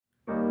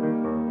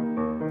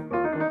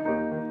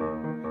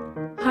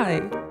Hi,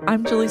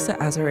 I'm Jaleesa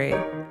Azare,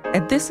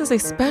 and this is a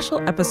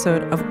special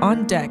episode of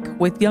On Deck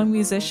with Young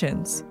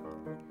Musicians.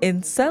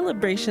 In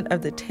celebration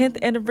of the 10th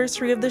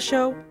anniversary of the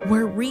show,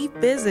 we're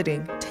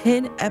revisiting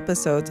 10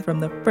 episodes from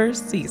the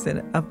first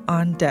season of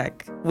On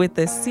Deck with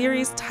a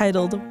series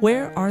titled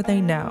Where Are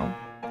They Now?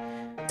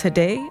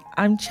 Today,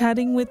 I'm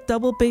chatting with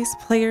double bass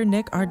player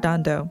Nick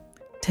Arredondo.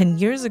 10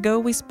 years ago,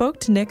 we spoke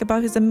to Nick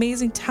about his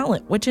amazing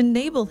talent, which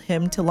enabled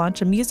him to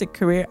launch a music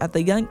career at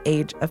the young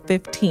age of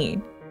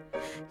 15.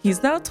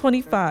 He's now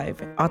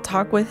 25. I'll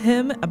talk with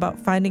him about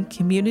finding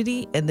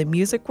community in the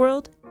music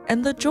world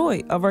and the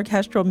joy of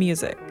orchestral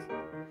music.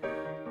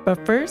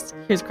 But first,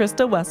 here's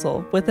Krista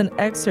Wessel with an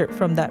excerpt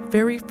from that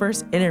very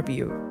first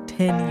interview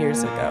 10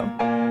 years ago.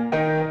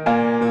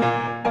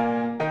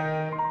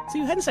 So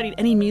you hadn't studied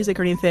any music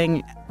or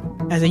anything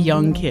as a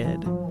young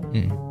kid?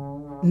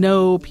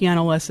 No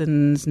piano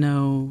lessons,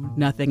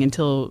 nothing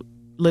until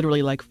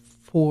literally like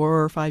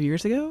 4 or 5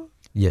 years ago?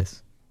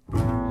 Yes.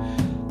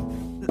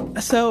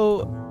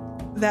 So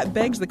that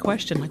begs the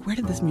question, like, where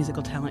did this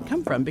musical talent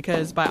come from?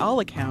 Because by all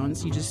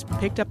accounts, you just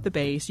picked up the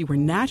bass, you were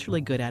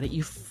naturally good at it,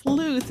 you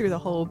flew through the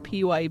whole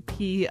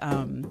PYP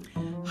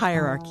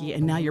hierarchy,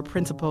 and now you're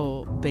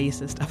principal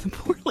bassist of the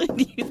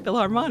Portland Youth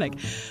Philharmonic.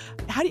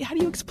 How do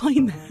you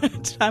explain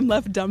that? I'm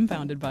left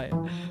dumbfounded by it.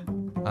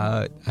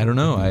 I don't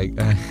know.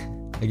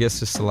 I guess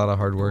just a lot of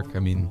hard work. I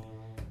mean,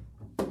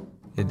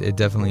 it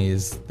definitely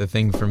is the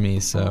thing for me.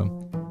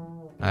 So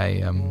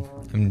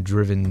I'm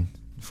driven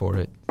for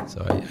it.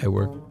 So I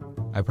work,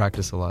 I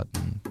practice a lot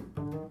and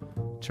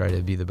try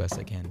to be the best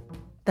I can.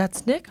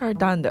 That's Nick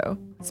Arredondo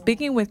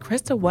speaking with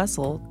Krista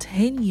Wessel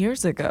 10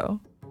 years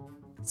ago.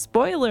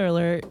 Spoiler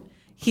alert,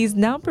 he's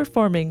now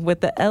performing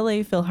with the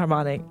LA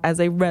Philharmonic as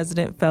a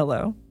resident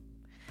fellow.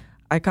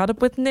 I caught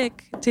up with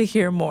Nick to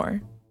hear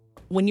more.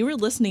 When you were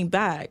listening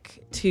back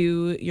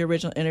to your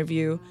original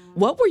interview,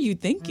 what were you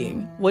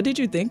thinking? What did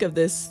you think of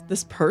this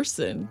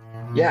person?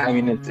 Yeah, I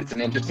mean, it's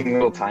an interesting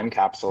little time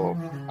capsule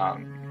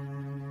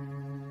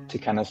to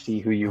kind of see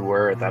who you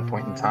were at that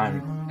point in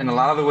time. In a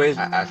lot of the ways,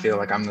 I feel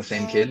like I'm the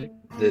same kid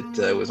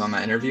that was on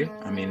that interview.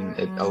 I mean,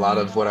 a lot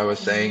of what I was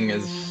saying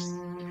is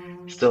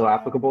still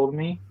applicable to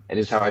me. It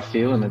is how I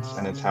feel, and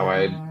it's how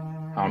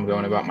I'm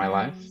going about my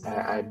life.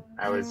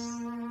 I was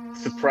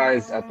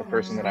surprised at the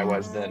person that I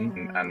was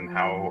then, and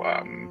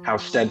how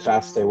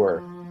steadfast they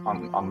were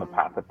on the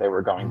path that they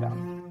were going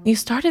down. You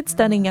started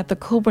studying at the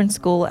Colburn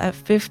School at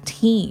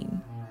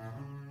 15.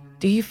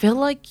 Do you feel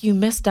like you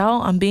missed out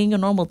on being a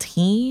normal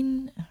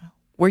teen?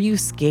 Were you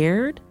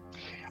scared?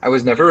 I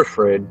was never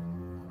afraid,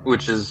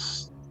 which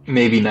is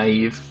maybe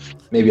naive.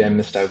 Maybe I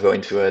missed out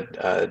going to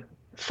a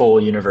full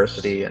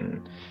university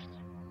and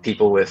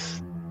people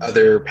with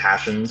other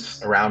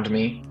passions around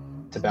me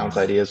to bounce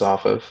ideas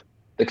off of.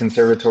 The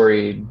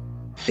conservatory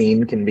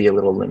scene can be a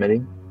little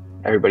limiting.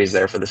 Everybody's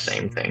there for the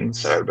same things,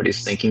 so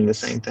everybody's thinking the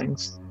same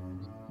things.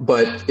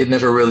 But it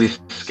never really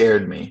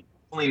scared me.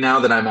 Only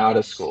now that I'm out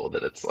of school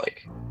that it's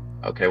like,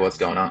 okay, what's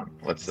going on?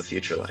 What's the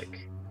future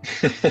like?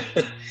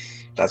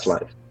 That's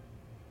life.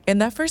 In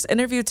that first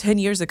interview 10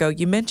 years ago,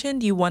 you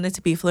mentioned you wanted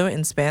to be fluent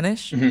in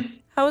Spanish. Mm-hmm.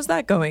 How is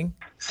that going?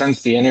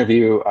 Since the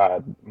interview,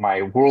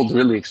 my world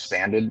really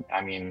expanded.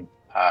 I mean,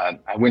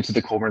 I went to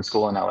the Colburn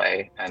School in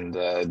LA, and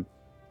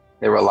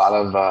there were a lot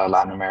of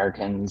Latin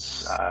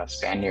Americans,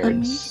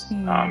 Spaniards.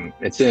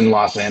 It's in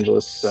Los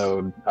Angeles,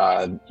 so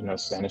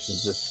Spanish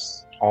is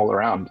just all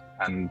around.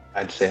 And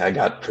I'd say I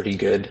got pretty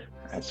good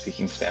at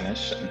speaking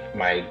Spanish, and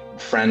my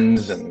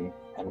friends and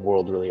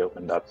world really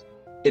opened up.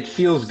 It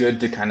feels good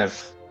to kind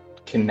of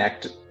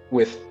connect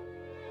with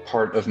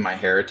part of my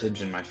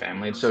heritage and my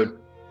family. So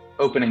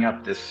opening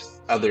up this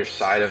other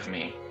side of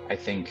me, I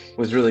think,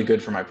 was really good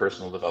for my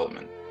personal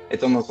development.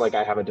 It's almost like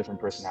I have a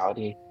different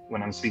personality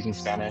when I'm speaking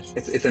Spanish.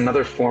 It's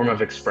another form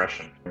of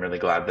expression. I'm really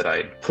glad that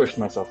I pushed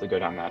myself to go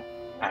down that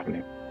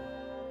avenue.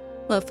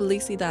 Well,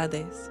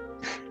 felicidades.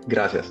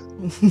 Gracias.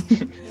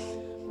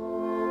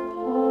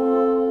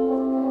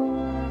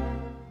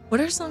 What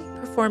are some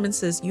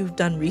performances you've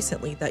done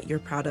recently that you're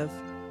proud of?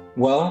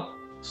 Well,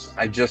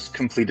 I just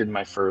completed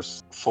my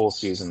first full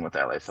season with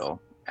LA Phil,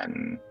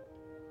 and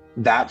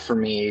that for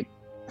me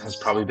has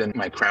probably been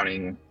my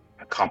crowning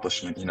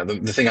accomplishment. You know,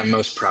 the thing I'm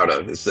most proud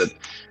of is that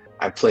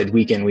I've played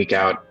week in, week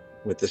out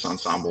with this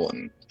ensemble,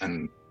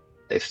 and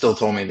they still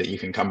told me that you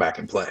can come back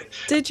and play.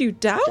 Did you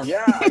doubt?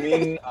 Yeah, I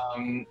mean,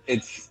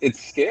 it's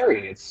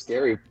scary. It's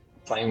scary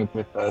playing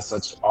with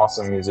such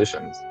awesome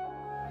musicians.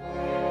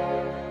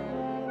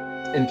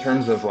 In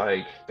terms of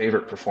like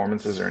favorite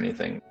performances or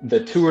anything, the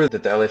tour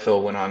that the LA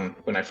Phil went on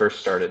when I first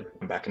started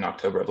back in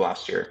October of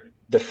last year,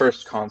 the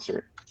first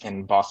concert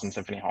in Boston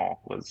Symphony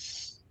Hall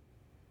was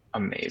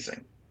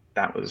amazing.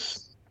 That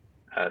was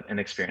an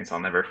experience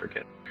I'll never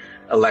forget.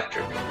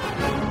 Electric.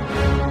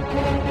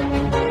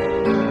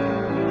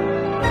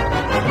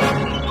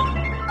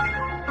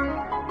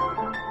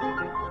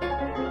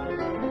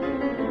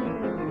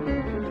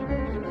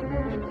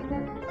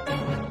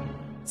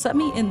 Set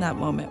me in that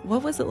moment.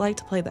 What was it like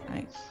to play that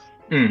night?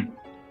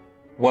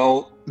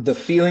 Well, the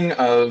feeling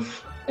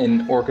of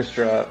an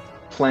orchestra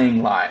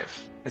playing live.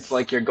 It's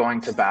like you're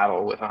going to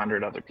battle with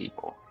 100 other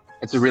people.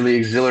 It's a really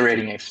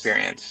exhilarating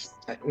experience.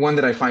 One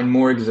that I find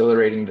more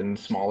exhilarating than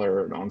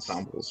smaller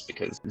ensembles,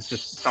 because it's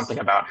just something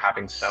about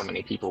having so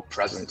many people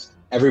present.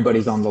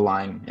 Everybody's on the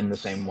line in the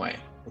same way.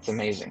 It's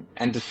amazing.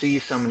 And to see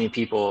so many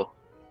people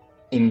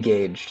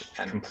engaged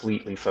and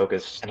completely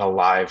focused and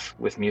alive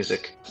with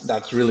music,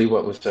 that's really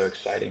what was so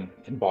exciting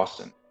in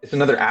Boston. It's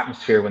another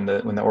atmosphere when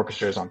the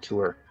orchestra is on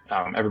tour.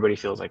 Everybody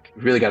feels like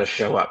you really got to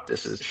show up.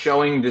 This is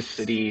showing this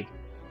city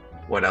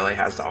what LA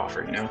has to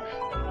offer, you know?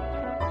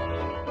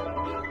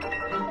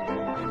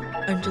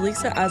 I'm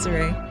Jaleesa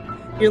Azare.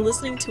 You're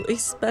listening to a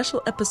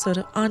special episode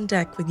of On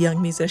Deck with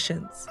Young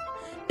Musicians.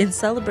 In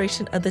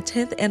celebration of the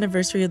 10th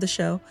anniversary of the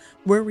show,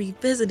 we're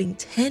revisiting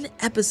 10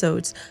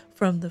 episodes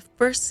from the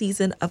first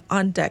season of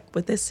On Deck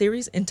with a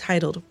series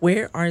entitled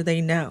Where Are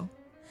They Now?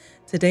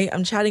 Today,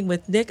 I'm chatting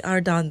with Nick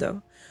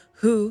Arredondo,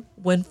 who,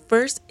 when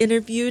first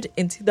interviewed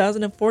in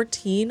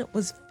 2014,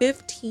 was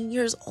 15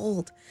 years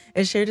old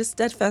and shared a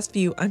steadfast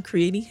view on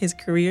creating his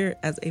career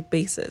as a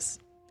bassist.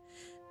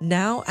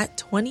 Now, at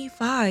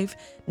 25,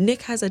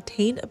 Nick has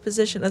attained a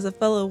position as a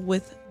fellow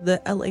with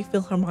the LA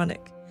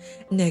Philharmonic.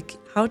 Nick,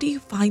 how do you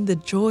find the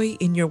joy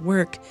in your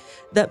work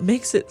that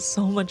makes it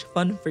so much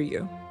fun for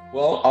you?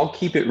 Well, I'll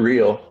keep it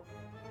real.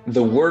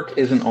 The work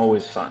isn't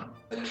always fun.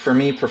 For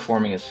me,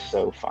 performing is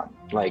so fun.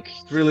 Like,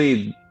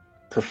 really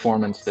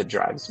performance that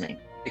drives me.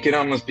 It could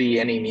almost be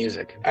any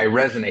music. I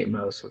resonate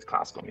most with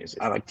classical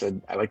music. I like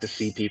to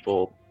see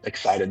people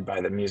excited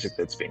by the music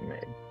that's being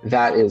made.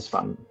 That is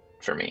fun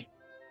for me.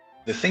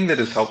 The thing that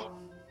has helped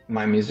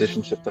my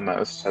musicianship the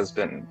most has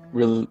been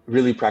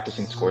really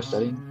practicing score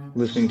studying,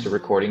 listening to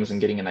recordings and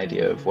getting an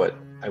idea of what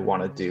I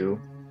want to do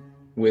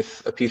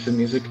with a piece of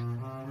music,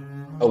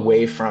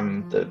 away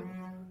from the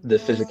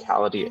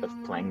physicality of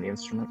playing the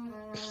instrument.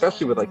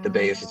 Especially with like the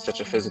bass, it's such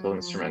a physical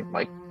instrument.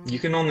 Like, you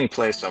can only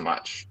play so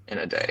much in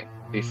a day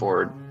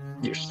before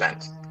you're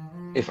spent.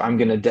 If I'm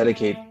going to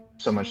dedicate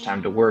so much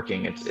time to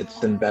working, it's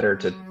then better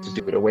to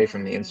do it away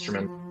from the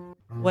instrument.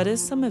 What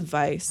is some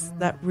advice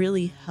that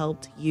really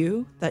helped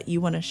you that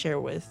you want to share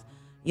with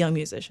young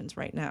musicians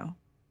right now?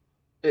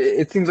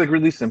 It seems like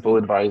really simple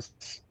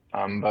advice,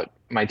 but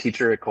my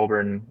teacher at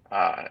Colburn,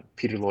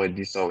 Peter Lloyd,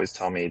 used to always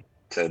tell me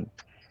to,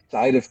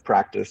 outside of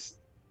practice,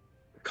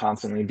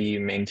 constantly be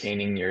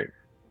maintaining your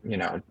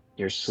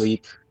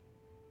sleep,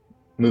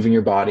 moving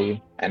your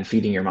body, and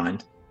feeding your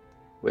mind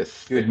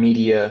with good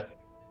media,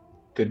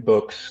 good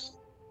books,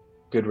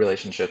 good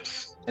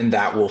relationships, and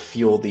that will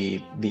fuel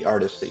the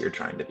artist that you're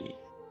trying to be.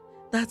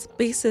 That's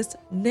bassist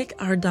Nick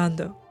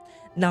Arredondo.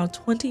 Now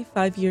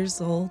 25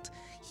 years old,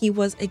 he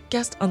was a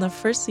guest on the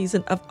first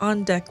season of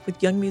On Deck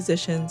with Young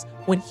Musicians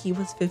when he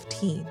was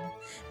 15,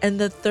 and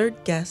the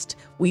third guest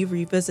we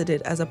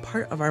revisited as a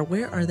part of our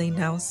Where Are They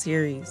Now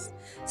series,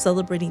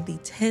 celebrating the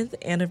 10th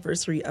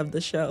anniversary of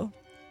the show.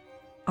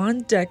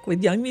 On Deck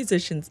with Young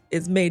Musicians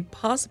is made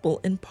possible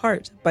in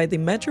part by the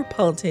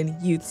Metropolitan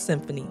Youth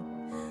Symphony.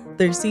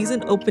 Their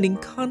season opening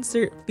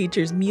concert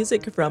features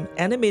music from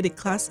animated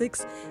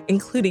classics,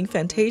 including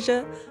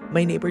Fantasia,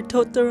 My Neighbor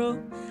Totoro,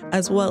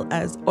 as well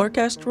as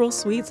orchestral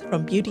suites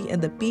from Beauty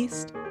and the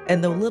Beast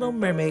and The Little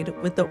Mermaid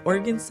with the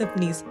Oregon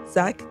Symphony's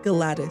Zach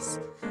Galatis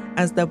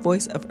as the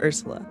voice of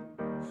Ursula.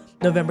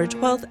 November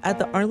 12th at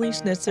the Arlene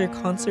Schnitzer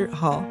Concert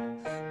Hall.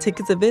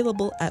 Tickets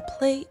available at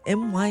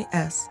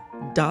playmys.org.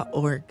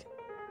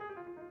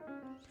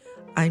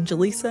 I'm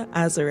Jaleesa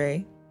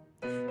Azare.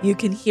 You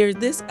can hear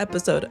this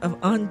episode of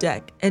On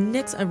Deck and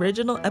Nick's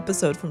original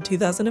episode from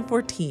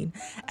 2014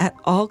 at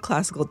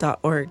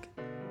allclassical.org.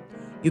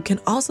 You can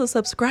also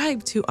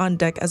subscribe to On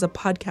Deck as a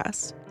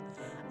podcast.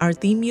 Our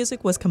theme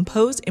music was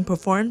composed and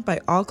performed by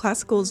All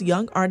Classical's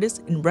young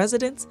artist in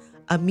residence,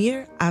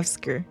 Amir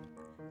Afsker.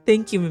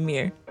 Thank you,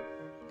 Amir.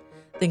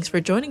 Thanks for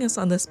joining us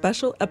on this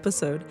special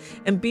episode,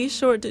 and be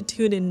sure to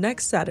tune in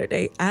next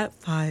Saturday at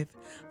 5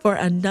 for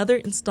another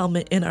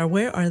installment in our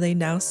Where Are They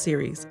Now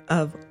series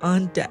of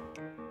On Deck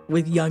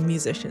with Young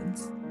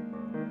Musicians.